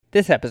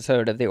This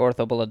episode of the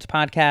OrthoBullets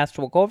podcast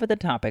will go over the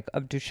topic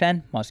of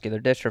Duchenne muscular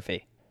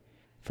dystrophy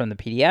from the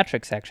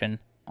Pediatrics section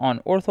on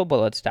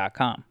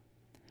orthobullets.com.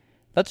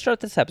 Let's start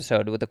this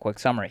episode with a quick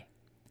summary.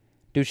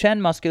 Duchenne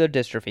muscular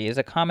dystrophy is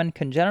a common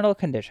congenital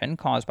condition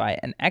caused by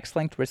an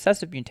X-linked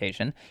recessive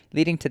mutation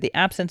leading to the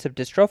absence of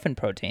dystrophin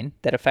protein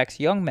that affects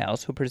young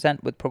males who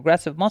present with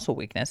progressive muscle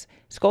weakness,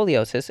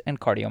 scoliosis,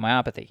 and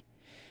cardiomyopathy.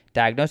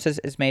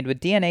 Diagnosis is made with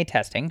DNA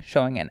testing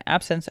showing an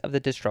absence of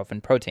the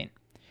dystrophin protein.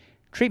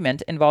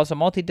 Treatment involves a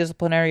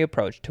multidisciplinary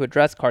approach to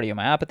address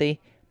cardiomyopathy,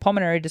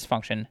 pulmonary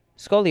dysfunction,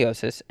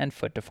 scoliosis, and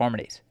foot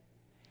deformities.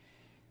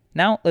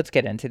 Now let's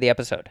get into the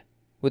episode.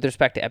 With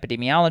respect to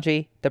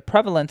epidemiology, the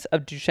prevalence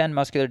of Duchenne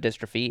muscular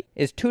dystrophy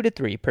is 2 to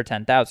 3 per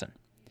 10,000.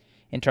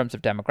 In terms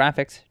of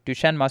demographics,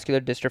 Duchenne muscular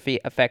dystrophy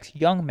affects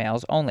young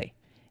males only,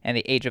 and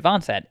the age of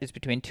onset is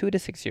between 2 to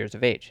 6 years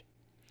of age.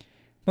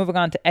 Moving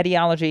on to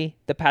etiology,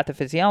 the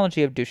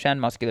pathophysiology of Duchenne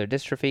muscular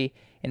dystrophy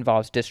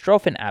involves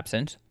dystrophin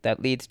absence that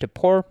leads to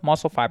poor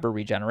muscle fiber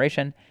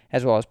regeneration,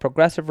 as well as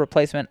progressive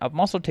replacement of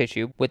muscle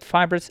tissue with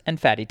fibrous and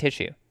fatty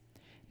tissue.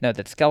 Note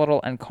that skeletal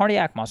and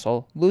cardiac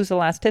muscle lose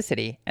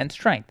elasticity and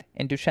strength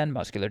in Duchenne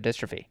muscular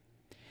dystrophy.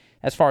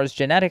 As far as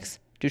genetics,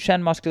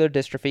 Duchenne muscular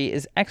dystrophy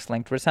is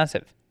X-linked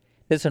recessive.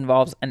 This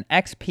involves an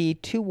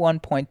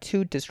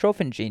XP21.2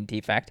 dystrophin gene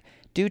defect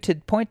due to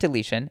point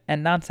deletion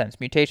and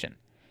nonsense mutation.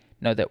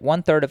 Note that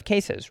 1/3 of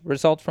cases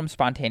result from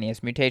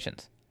spontaneous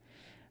mutations.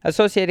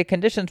 Associated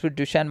conditions with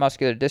Duchenne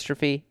muscular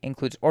dystrophy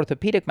includes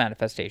orthopedic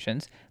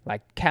manifestations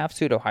like calf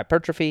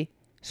pseudohypertrophy,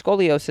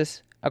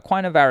 scoliosis,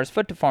 equinovarus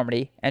foot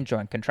deformity, and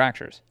joint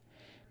contractures.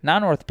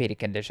 Non-orthopedic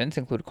conditions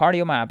include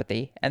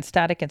cardiomyopathy and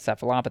static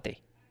encephalopathy.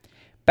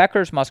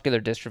 Becker's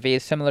muscular dystrophy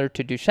is similar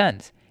to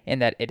Duchenne's in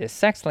that it is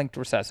sex-linked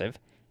recessive,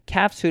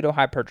 calf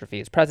pseudohypertrophy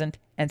is present,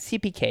 and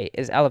CPK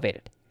is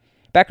elevated.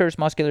 Becker's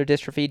muscular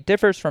dystrophy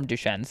differs from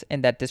Duchenne's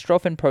in that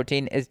dystrophin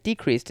protein is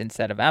decreased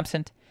instead of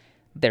absent.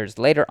 There's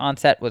later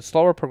onset with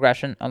slower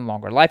progression and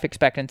longer life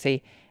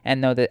expectancy, and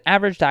know that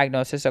average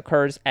diagnosis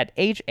occurs at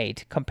age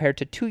 8 compared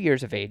to 2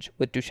 years of age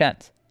with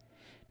Duchenne's.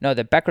 Know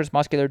that Becker's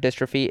muscular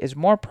dystrophy is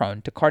more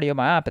prone to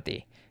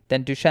cardiomyopathy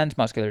than Duchenne's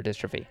muscular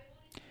dystrophy.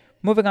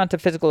 Moving on to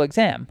physical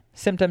exam,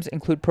 symptoms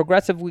include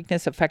progressive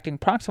weakness affecting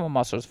proximal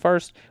muscles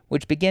first,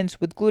 which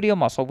begins with gluteal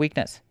muscle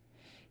weakness.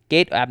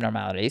 Gait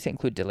abnormalities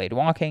include delayed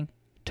walking,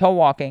 toe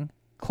walking,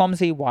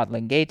 clumsy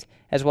waddling gait,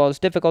 as well as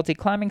difficulty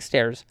climbing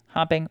stairs,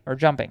 hopping, or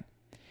jumping.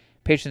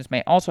 Patients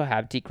may also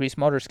have decreased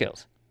motor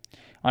skills.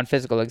 On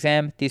physical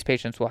exam, these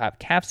patients will have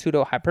calf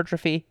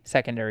pseudohypertrophy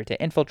secondary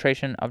to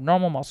infiltration of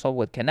normal muscle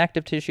with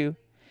connective tissue,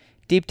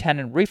 deep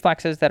tendon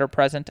reflexes that are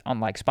present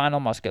unlike spinal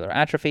muscular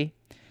atrophy,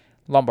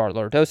 lumbar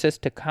lordosis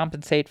to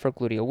compensate for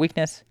gluteal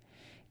weakness,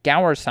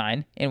 Gower's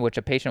sign, in which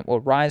a patient will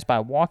rise by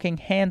walking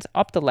hands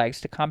up the legs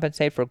to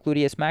compensate for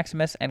gluteus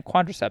maximus and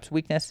quadriceps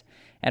weakness,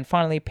 and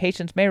finally,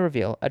 patients may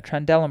reveal a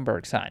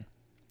Trendelenburg sign.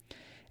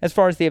 As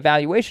far as the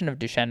evaluation of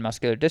Duchenne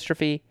muscular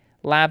dystrophy,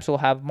 labs will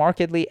have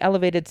markedly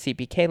elevated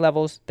CPK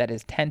levels, that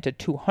is 10 to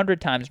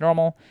 200 times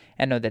normal,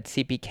 and know that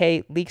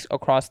CPK leaks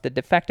across the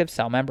defective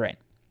cell membrane.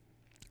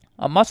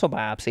 A muscle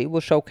biopsy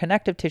will show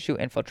connective tissue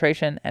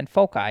infiltration and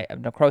foci of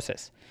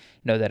necrosis.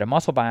 Know that a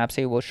muscle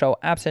biopsy will show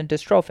absent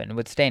dystrophin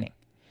with staining.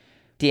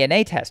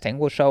 DNA testing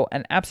will show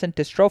an absent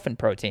dystrophin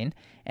protein,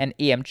 and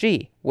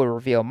EMG will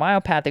reveal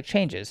myopathic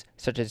changes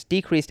such as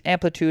decreased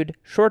amplitude,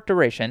 short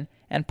duration,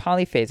 and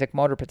polyphasic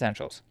motor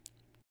potentials.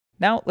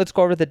 Now let's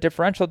go over the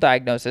differential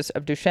diagnosis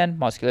of Duchenne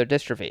muscular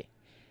dystrophy.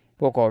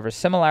 We'll go over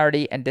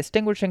similarity and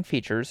distinguishing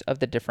features of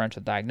the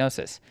differential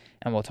diagnosis,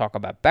 and we'll talk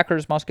about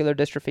Becker's muscular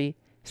dystrophy,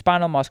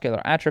 spinal muscular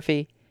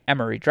atrophy,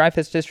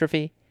 Emery-Dreifuss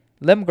dystrophy,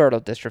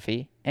 limb-girdle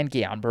dystrophy, and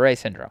Guillain-Barré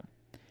syndrome.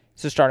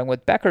 So starting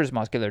with Becker's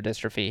muscular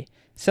dystrophy,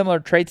 similar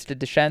traits to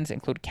Duchenne's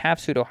include calf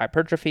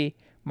pseudohypertrophy,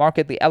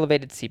 markedly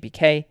elevated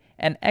CPK,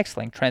 and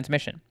X-linked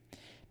transmission.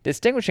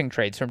 Distinguishing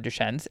traits from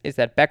Duchenne's is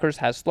that Becker's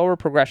has slower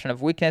progression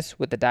of weakness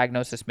with the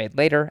diagnosis made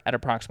later at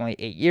approximately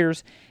 8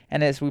 years,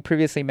 and as we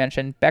previously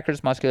mentioned,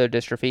 Becker's muscular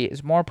dystrophy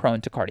is more prone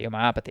to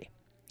cardiomyopathy.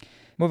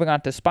 Moving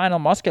on to spinal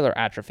muscular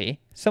atrophy,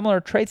 similar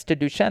traits to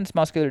Duchenne's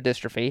muscular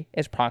dystrophy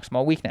is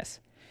proximal weakness.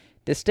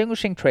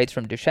 Distinguishing traits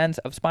from Duchenne's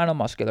of spinal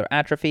muscular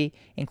atrophy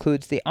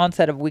includes the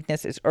onset of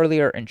weakness is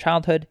earlier in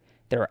childhood,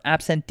 there are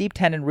absent deep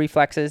tendon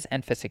reflexes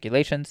and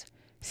fasciculations,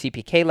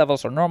 CPK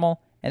levels are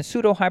normal, and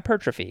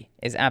pseudohypertrophy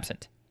is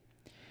absent.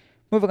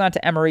 Moving on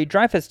to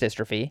Emery-Dreifuss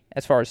dystrophy,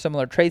 as far as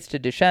similar traits to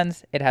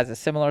Duchenne's, it has a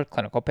similar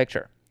clinical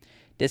picture.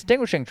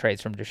 Distinguishing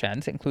traits from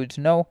Duchenne's includes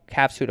no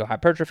calf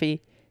pseudohypertrophy,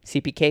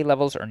 CPK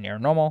levels are near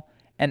normal,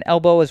 and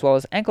elbow as well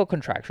as ankle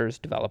contractures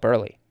develop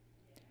early.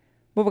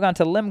 Moving on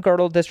to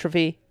limb-girdle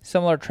dystrophy,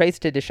 similar traits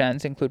to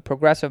Duchenne's include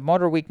progressive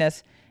motor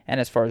weakness, and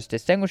as far as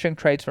distinguishing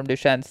traits from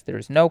Duchenne's, there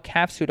is no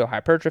calf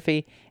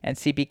pseudohypertrophy, and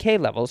CPK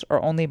levels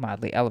are only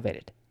mildly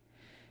elevated.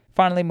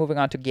 Finally, moving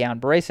on to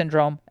Guillain-Barré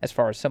syndrome, as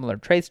far as similar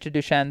traits to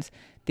Duchenne's,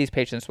 these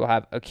patients will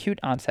have acute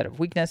onset of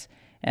weakness,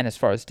 and as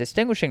far as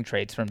distinguishing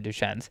traits from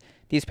Duchenne's,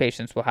 these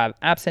patients will have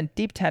absent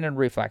deep tendon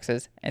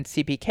reflexes, and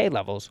CPK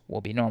levels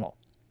will be normal.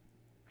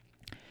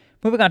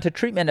 Moving on to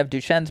treatment of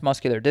Duchenne's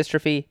muscular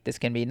dystrophy, this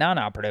can be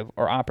non-operative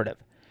or operative.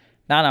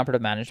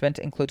 Non-operative management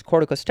includes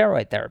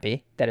corticosteroid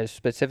therapy, that is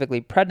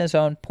specifically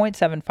prednisone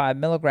 0.75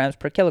 milligrams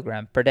per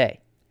kilogram per day.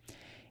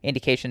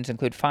 Indications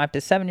include 5 to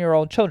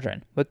 7-year-old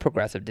children with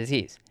progressive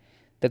disease.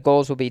 The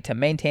goals will be to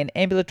maintain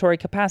ambulatory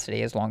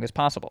capacity as long as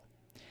possible.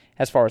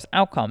 As far as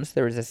outcomes,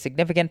 there is a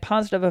significant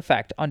positive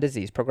effect on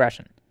disease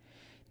progression.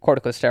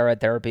 Corticosteroid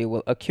therapy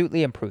will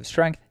acutely improve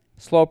strength,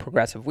 slow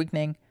progressive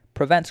weakening,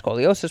 prevent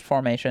scoliosis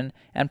formation,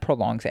 and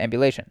prolongs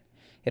ambulation.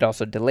 It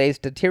also delays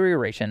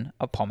deterioration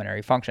of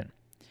pulmonary function.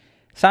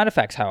 Side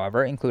effects,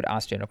 however, include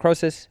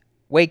osteonecrosis,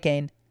 weight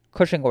gain,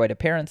 Cushingoid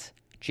appearance,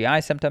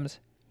 GI symptoms,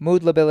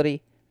 mood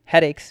lability,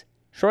 headaches,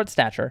 short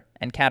stature,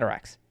 and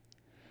cataracts.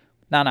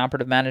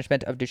 Non-operative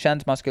management of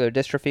Duchenne's muscular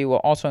dystrophy will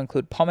also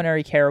include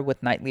pulmonary care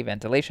with nightly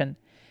ventilation,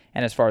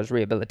 and as far as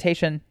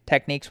rehabilitation,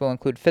 techniques will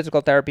include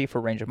physical therapy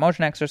for range of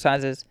motion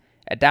exercises,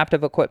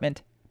 adaptive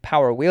equipment,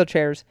 power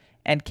wheelchairs,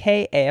 and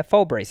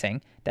KAFO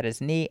bracing, that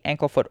is knee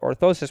ankle foot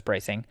orthosis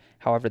bracing.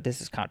 However, this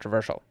is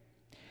controversial.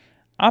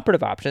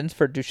 Operative options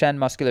for Duchenne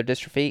muscular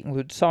dystrophy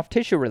include soft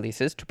tissue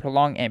releases to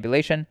prolong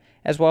ambulation,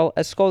 as well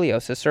as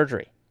scoliosis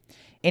surgery.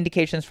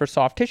 Indications for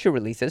soft tissue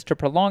releases to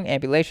prolong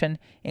ambulation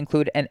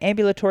include an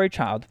ambulatory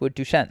child with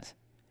Duchenne's.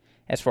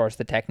 As far as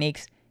the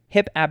techniques,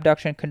 hip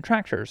abduction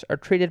contractures are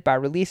treated by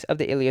release of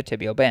the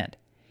iliotibial band.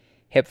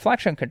 Hip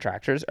flexion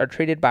contractures are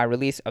treated by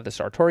release of the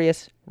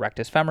sartorius,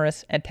 rectus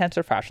femoris, and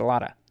tensor fasciae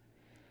lata.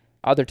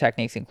 Other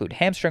techniques include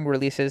hamstring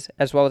releases,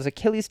 as well as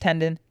Achilles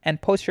tendon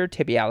and posterior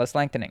tibialis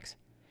lengthenings.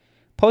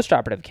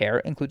 Postoperative care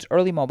includes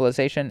early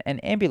mobilization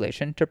and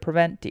ambulation to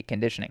prevent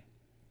deconditioning.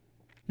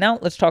 Now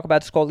let's talk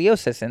about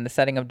scoliosis in the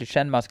setting of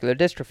Duchenne muscular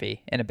dystrophy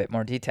in a bit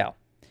more detail.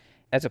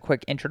 As a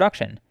quick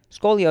introduction,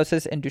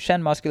 scoliosis in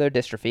Duchenne muscular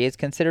dystrophy is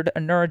considered a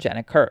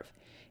neurogenic curve.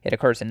 It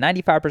occurs in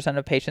 95%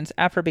 of patients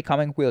after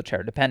becoming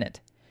wheelchair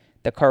dependent.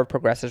 The curve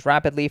progresses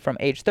rapidly from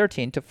age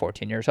 13 to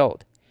 14 years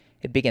old.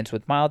 It begins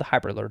with mild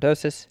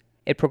hyperlordosis.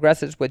 It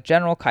progresses with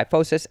general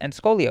kyphosis and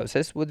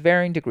scoliosis with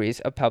varying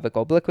degrees of pelvic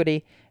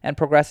obliquity and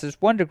progresses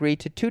 1 degree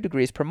to 2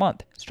 degrees per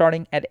month,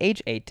 starting at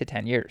age 8 to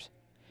 10 years.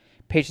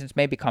 Patients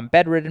may become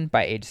bedridden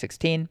by age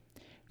 16.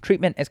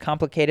 Treatment is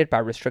complicated by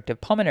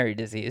restrictive pulmonary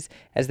disease,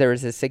 as there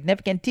is a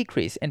significant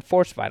decrease in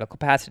forced vital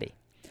capacity.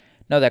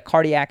 Know that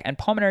cardiac and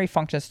pulmonary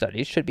function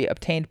studies should be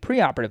obtained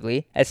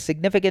preoperatively, as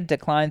significant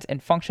declines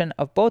in function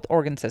of both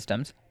organ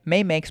systems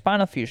may make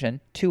spinal fusion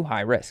too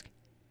high risk.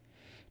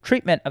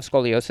 Treatment of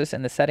scoliosis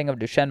in the setting of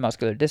Duchenne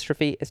muscular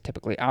dystrophy is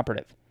typically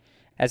operative.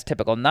 As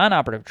typical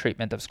non-operative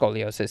treatment of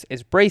scoliosis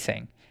is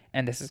bracing,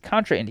 and this is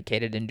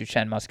contraindicated in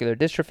Duchenne muscular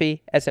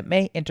dystrophy as it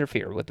may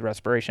interfere with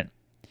respiration.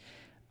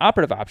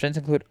 Operative options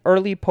include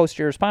early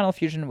posterior spinal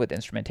fusion with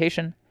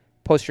instrumentation,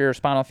 posterior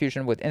spinal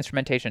fusion with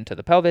instrumentation to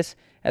the pelvis,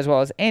 as well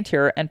as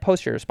anterior and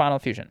posterior spinal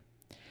fusion.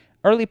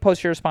 Early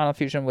posterior spinal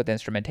fusion with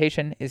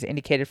instrumentation is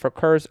indicated for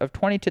curves of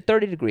 20 to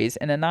 30 degrees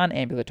in a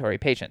non-ambulatory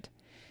patient.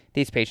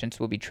 These patients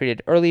will be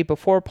treated early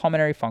before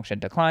pulmonary function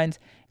declines.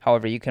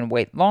 However, you can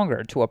wait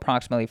longer to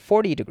approximately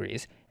 40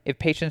 degrees if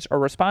patients are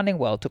responding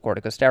well to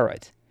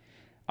corticosteroids.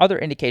 Other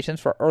indications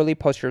for early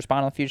posterior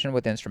spinal fusion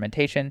with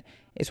instrumentation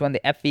is when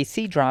the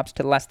FVC drops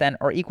to less than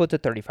or equal to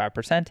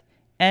 35%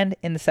 and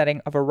in the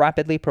setting of a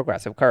rapidly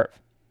progressive curve.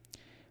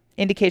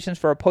 Indications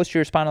for a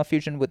posterior spinal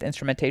fusion with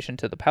instrumentation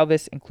to the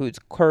pelvis includes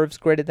curves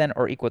greater than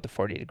or equal to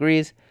 40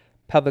 degrees,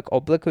 pelvic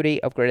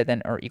obliquity of greater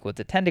than or equal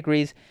to 10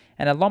 degrees,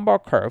 and a lumbar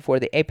curve where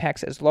the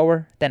apex is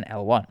lower than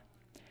L1.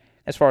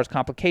 As far as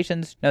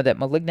complications, know that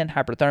malignant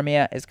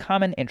hyperthermia is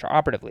common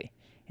intraoperatively,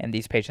 and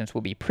these patients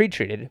will be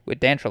pretreated with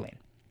dantrolene.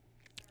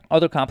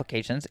 Other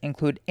complications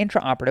include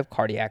intraoperative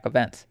cardiac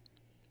events.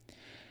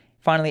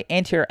 Finally,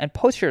 anterior and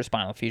posterior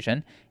spinal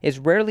fusion is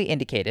rarely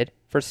indicated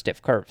for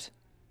stiff curves.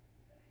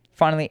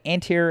 Finally,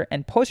 anterior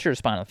and posterior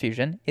spinal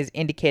fusion is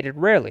indicated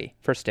rarely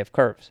for stiff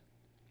curves.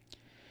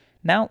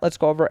 Now let's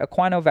go over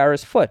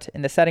equinovarus foot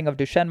in the setting of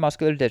Duchenne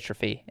muscular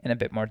dystrophy in a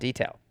bit more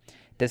detail.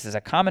 This is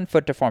a common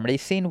foot deformity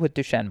seen with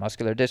Duchenne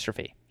muscular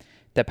dystrophy.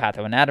 The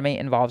pathoanatomy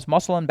involves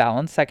muscle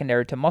imbalance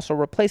secondary to muscle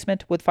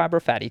replacement with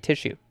fibrofatty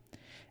tissue.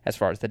 As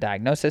far as the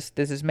diagnosis,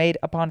 this is made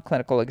upon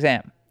clinical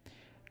exam.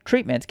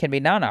 Treatments can be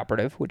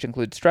non-operative, which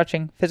include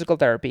stretching, physical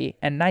therapy,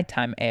 and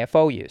nighttime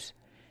AFO use.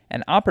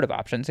 And operative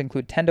options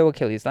include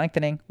tendo-Achilles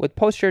lengthening with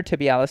posterior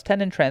tibialis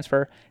tendon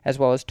transfer, as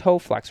well as toe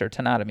flexor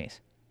tenotomies.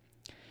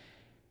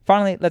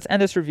 Finally, let's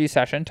end this review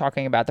session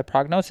talking about the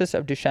prognosis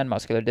of Duchenne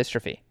muscular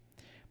dystrophy.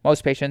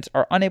 Most patients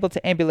are unable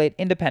to ambulate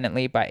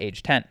independently by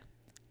age 10.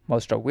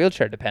 Most are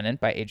wheelchair dependent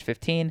by age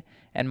 15,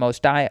 and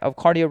most die of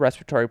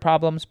cardiorespiratory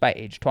problems by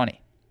age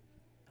 20.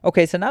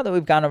 Okay, so now that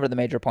we've gone over the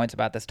major points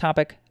about this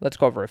topic, let's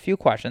go over a few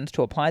questions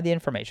to apply the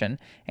information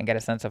and get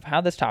a sense of how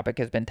this topic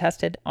has been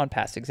tested on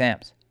past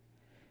exams.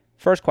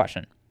 First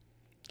question.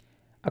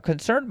 A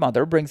concerned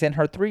mother brings in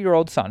her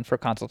 3-year-old son for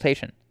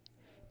consultation.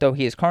 Though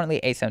he is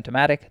currently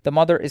asymptomatic, the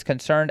mother is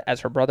concerned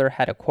as her brother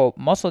had a, quote,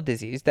 muscle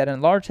disease that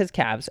enlarged his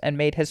calves and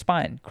made his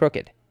spine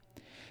crooked.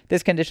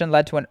 This condition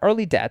led to an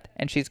early death,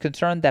 and she's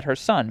concerned that her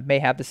son may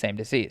have the same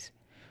disease.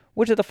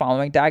 Which of the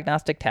following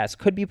diagnostic tests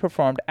could be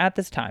performed at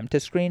this time to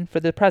screen for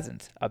the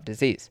presence of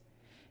disease?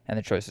 And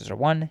the choices are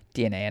 1.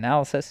 DNA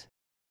analysis,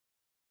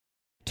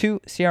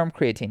 2. Serum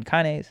creatine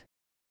kinase,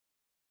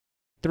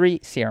 3.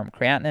 Serum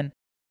creatinine,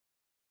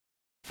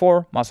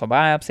 4. Muscle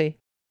biopsy,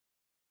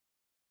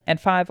 and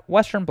 5.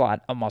 Western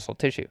blot of muscle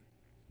tissue.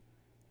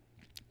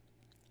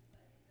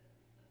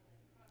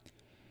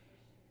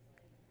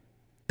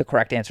 The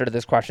correct answer to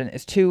this question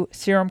is 2.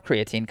 Serum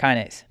creatine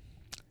kinase.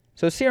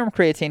 So serum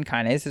creatine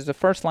kinase is the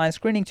first-line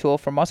screening tool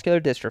for muscular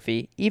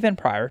dystrophy even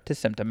prior to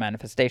symptom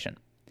manifestation.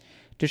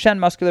 Duchenne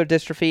muscular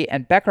dystrophy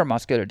and Becker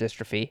muscular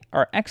dystrophy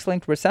are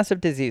X-linked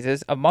recessive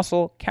diseases of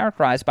muscle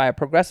characterized by a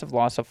progressive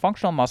loss of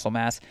functional muscle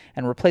mass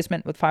and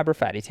replacement with fiber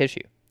fatty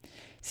tissue.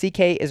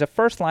 CK is a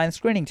first-line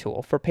screening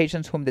tool for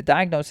patients whom the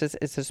diagnosis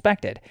is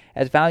suspected,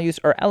 as values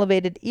are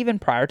elevated even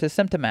prior to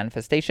symptom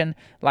manifestation,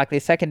 likely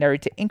secondary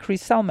to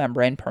increased cell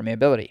membrane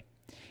permeability.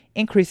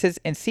 Increases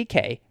in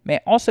CK may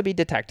also be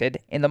detected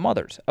in the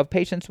mothers of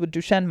patients with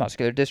Duchenne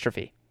muscular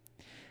dystrophy.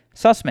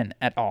 Sussman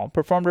et al.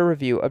 Performed a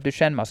review of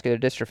Duchenne muscular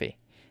dystrophy.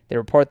 They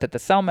report that the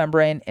cell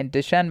membrane in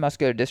Duchenne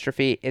muscular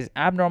dystrophy is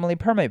abnormally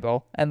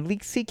permeable and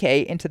leaks CK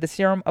into the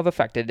serum of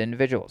affected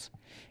individuals.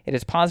 It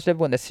is positive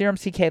when the serum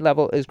CK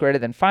level is greater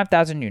than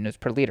 5,000 units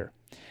per liter.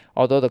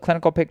 Although the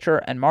clinical picture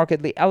and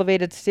markedly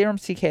elevated serum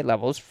CK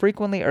levels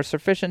frequently are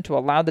sufficient to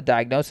allow the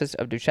diagnosis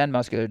of Duchenne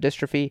muscular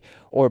dystrophy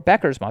or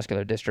Becker's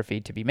muscular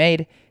dystrophy to be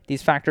made,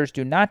 these factors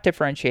do not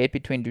differentiate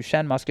between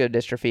Duchenne muscular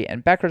dystrophy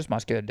and Becker's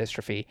muscular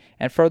dystrophy,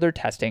 and further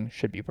testing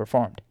should be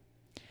performed.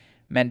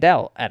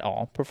 Mendel et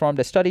al. Performed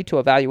a study to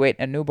evaluate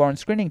a newborn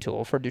screening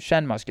tool for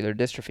Duchenne muscular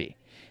dystrophy.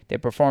 They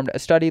performed a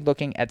study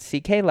looking at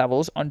CK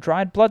levels on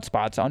dried blood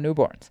spots on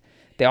newborns.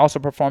 They also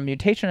performed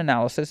mutation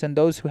analysis in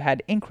those who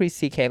had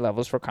increased CK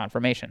levels for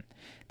confirmation.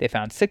 They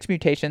found 6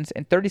 mutations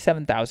in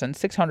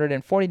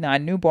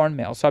 37,649 newborn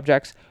male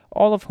subjects,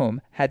 all of whom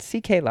had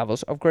CK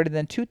levels of greater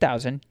than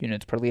 2,000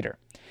 units per liter.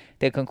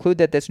 They conclude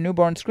that this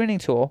newborn screening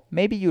tool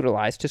may be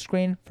utilized to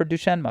screen for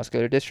Duchenne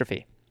muscular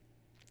dystrophy.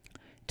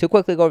 To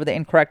quickly go over the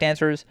incorrect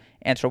answers,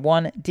 answer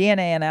 1,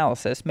 DNA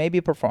analysis may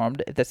be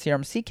performed if the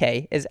serum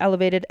CK is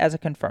elevated as a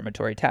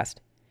confirmatory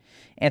test.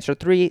 Answer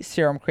 3,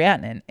 serum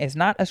creatinine is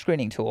not a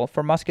screening tool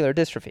for muscular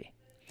dystrophy.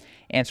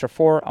 Answer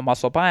 4, a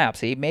muscle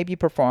biopsy may be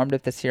performed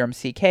if the serum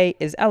CK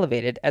is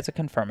elevated as a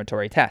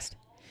confirmatory test.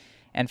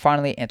 And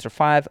finally, answer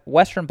 5,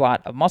 Western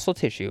blot of muscle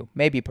tissue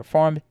may be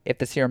performed if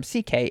the serum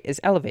CK is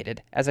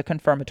elevated as a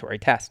confirmatory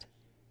test.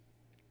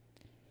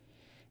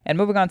 And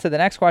moving on to the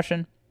next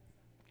question.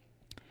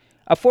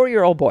 A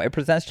 4-year-old boy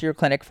presents to your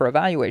clinic for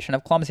evaluation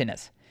of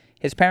clumsiness.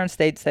 His parents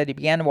states that he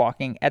began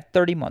walking at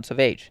 30 months of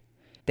age.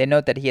 They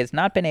note that he has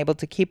not been able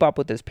to keep up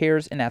with his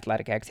peers in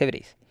athletic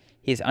activities.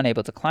 He is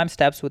unable to climb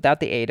steps without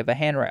the aid of a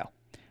handrail.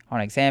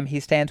 On exam, he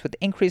stands with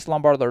increased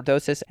lumbar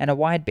lordosis and a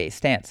wide base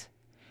stance.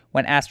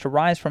 When asked to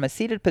rise from a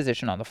seated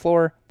position on the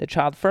floor, the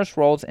child first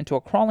rolls into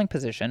a crawling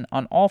position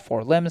on all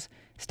 4 limbs,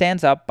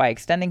 stands up by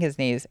extending his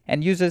knees,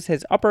 and uses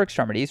his upper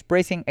extremities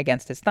bracing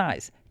against his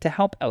thighs to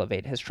help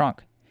elevate his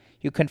trunk.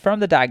 You confirm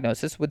the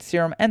diagnosis with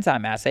serum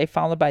enzyme assay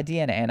followed by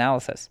DNA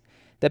analysis.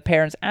 The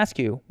parents ask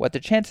you what the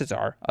chances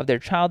are of their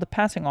child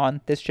passing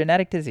on this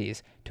genetic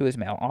disease to his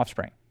male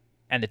offspring.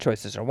 And the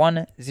choices are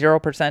 1,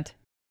 0%,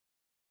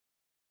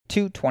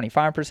 2,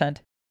 25%,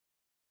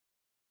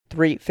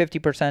 3,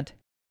 50%,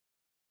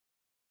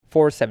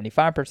 4,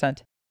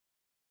 75%,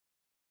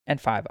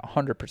 and 5,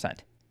 100%.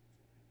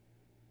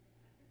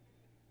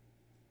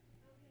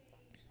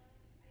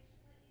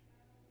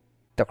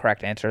 The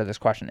correct answer to this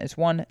question is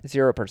 1,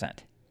 0%.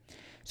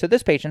 So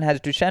this patient has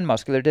Duchenne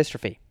muscular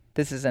dystrophy.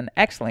 This is an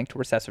X-linked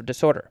recessive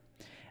disorder.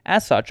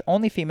 As such,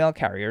 only female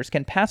carriers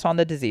can pass on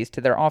the disease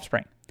to their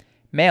offspring.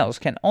 Males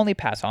can only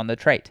pass on the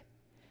trait.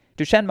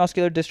 Duchenne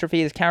muscular dystrophy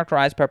is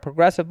characterized by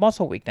progressive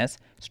muscle weakness,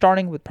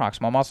 starting with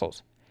proximal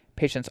muscles.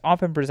 Patients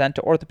often present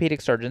to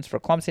orthopedic surgeons for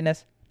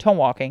clumsiness, toe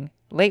walking,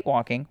 late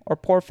walking, or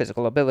poor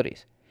physical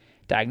abilities.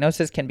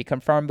 Diagnosis can be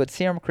confirmed with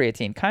serum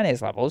creatine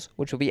kinase levels,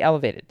 which will be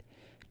elevated.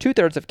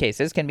 2/3 of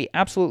cases can be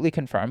absolutely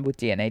confirmed with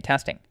DNA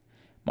testing.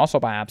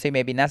 Muscle biopsy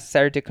may be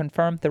necessary to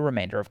confirm the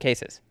remainder of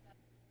cases.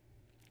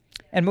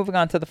 And moving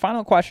on to the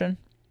final question.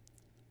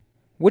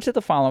 Which of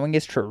the following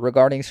is true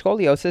regarding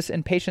scoliosis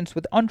in patients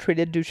with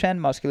untreated Duchenne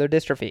muscular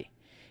dystrophy?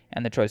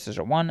 And the choices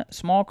are 1,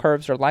 small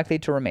curves are likely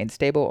to remain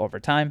stable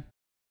over time.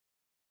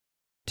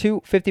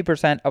 2,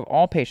 50% of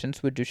all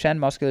patients with Duchenne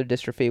muscular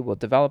dystrophy will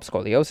develop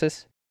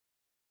scoliosis.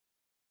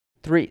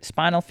 3,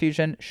 spinal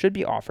fusion should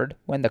be offered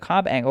when the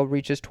Cobb angle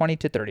reaches 20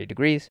 to 30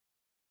 degrees.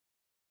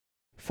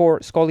 4,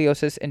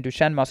 scoliosis in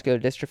Duchenne muscular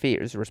dystrophy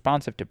is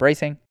responsive to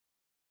bracing.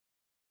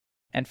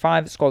 And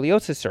 5,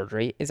 scoliosis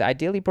surgery is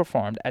ideally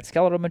performed at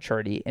skeletal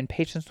maturity in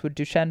patients with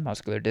Duchenne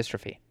muscular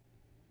dystrophy.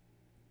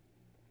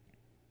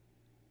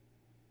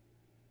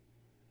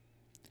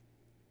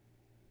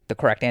 The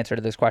correct answer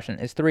to this question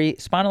is 3,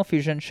 spinal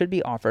fusion should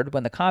be offered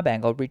when the Cobb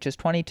angle reaches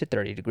 20 to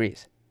 30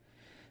 degrees.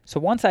 So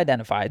once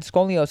identified,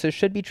 scoliosis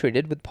should be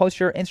treated with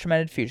posterior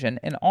instrumented fusion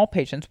in all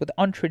patients with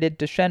untreated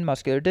Duchenne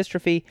muscular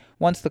dystrophy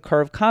once the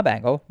curve Cobb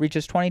angle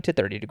reaches 20 to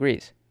 30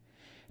 degrees.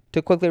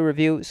 To quickly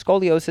review,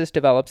 scoliosis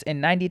develops in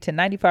 90 to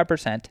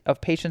 95%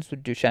 of patients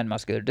with Duchenne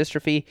muscular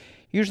dystrophy,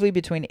 usually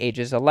between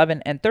ages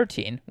 11 and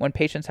 13 when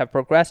patients have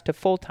progressed to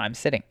full-time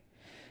sitting.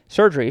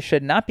 Surgery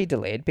should not be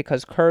delayed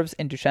because curves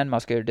in Duchenne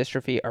muscular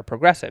dystrophy are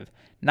progressive,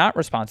 not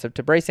responsive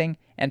to bracing,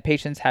 and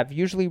patients have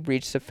usually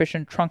reached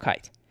sufficient trunk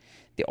height.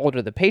 The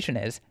older the patient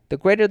is, the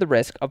greater the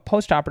risk of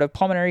postoperative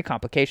pulmonary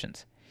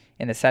complications.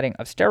 In the setting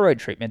of steroid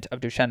treatment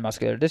of Duchenne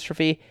muscular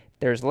dystrophy,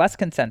 there is less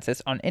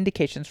consensus on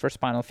indications for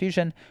spinal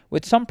fusion,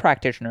 with some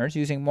practitioners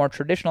using more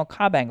traditional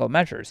Cobb angle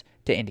measures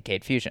to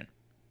indicate fusion.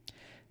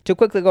 To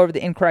quickly go over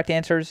the incorrect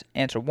answers,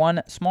 answer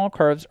 1, small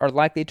curves are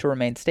likely to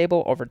remain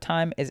stable over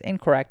time is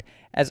incorrect,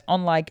 as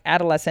unlike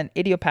adolescent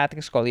idiopathic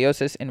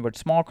scoliosis in which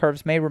small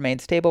curves may remain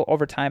stable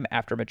over time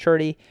after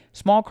maturity,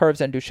 small curves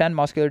in Duchenne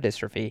muscular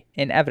dystrophy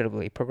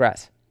inevitably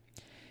progress.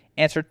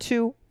 Answer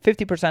 2,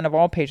 50% of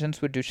all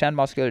patients with Duchenne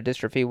muscular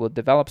dystrophy will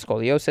develop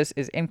scoliosis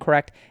is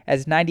incorrect,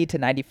 as 90 to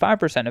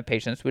 95% of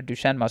patients with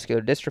Duchenne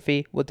muscular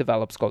dystrophy will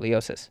develop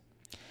scoliosis.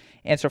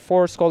 Answer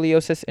 4,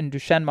 scoliosis in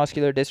Duchenne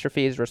muscular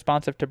dystrophy is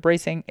responsive to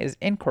bracing is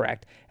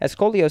incorrect, as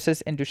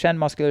scoliosis in Duchenne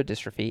muscular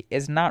dystrophy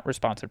is not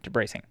responsive to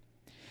bracing.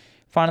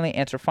 Finally,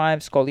 answer 5,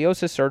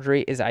 scoliosis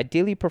surgery is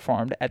ideally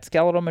performed at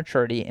skeletal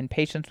maturity in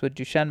patients with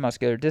Duchenne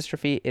muscular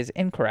dystrophy is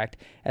incorrect,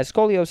 as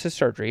scoliosis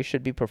surgery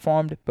should be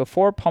performed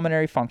before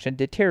pulmonary function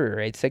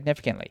deteriorates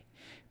significantly.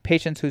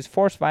 Patients whose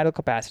forced vital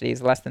capacity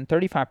is less than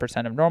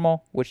 35% of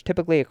normal, which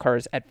typically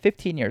occurs at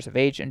 15 years of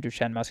age in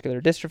Duchenne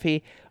muscular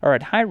dystrophy, are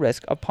at high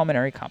risk of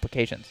pulmonary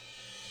complications.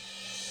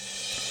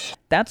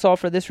 That's all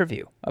for this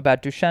review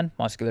about Duchenne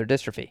muscular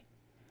dystrophy.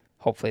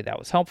 Hopefully that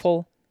was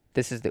helpful.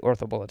 This is the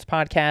OrthoBullets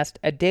podcast,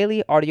 a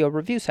daily audio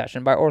review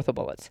session by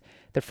OrthoBullets,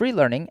 the free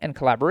learning and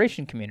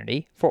collaboration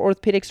community for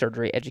orthopedic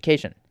surgery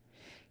education.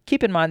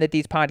 Keep in mind that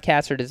these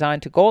podcasts are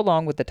designed to go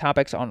along with the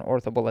topics on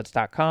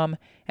orthobullets.com,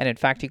 and in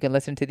fact, you can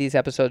listen to these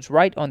episodes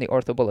right on the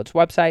OrthoBullets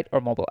website or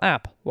mobile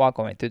app while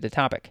going through the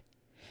topic.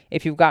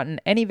 If you've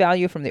gotten any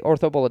value from the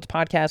OrthoBullets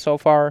podcast so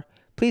far,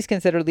 please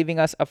consider leaving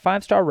us a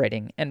 5-star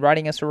rating and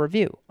writing us a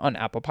review on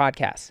Apple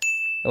Podcasts.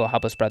 It will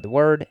help us spread the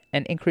word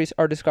and increase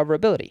our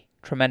discoverability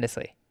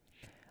tremendously.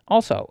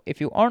 Also, if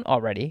you aren't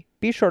already,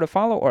 be sure to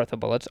follow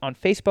OrthoBullets on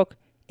Facebook,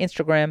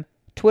 Instagram,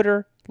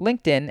 Twitter,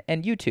 LinkedIn,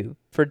 and YouTube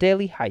for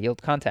daily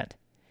high-yield content.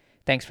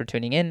 Thanks for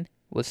tuning in.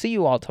 We'll see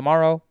you all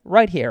tomorrow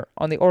right here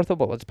on the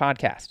OrthoBullets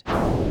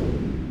podcast.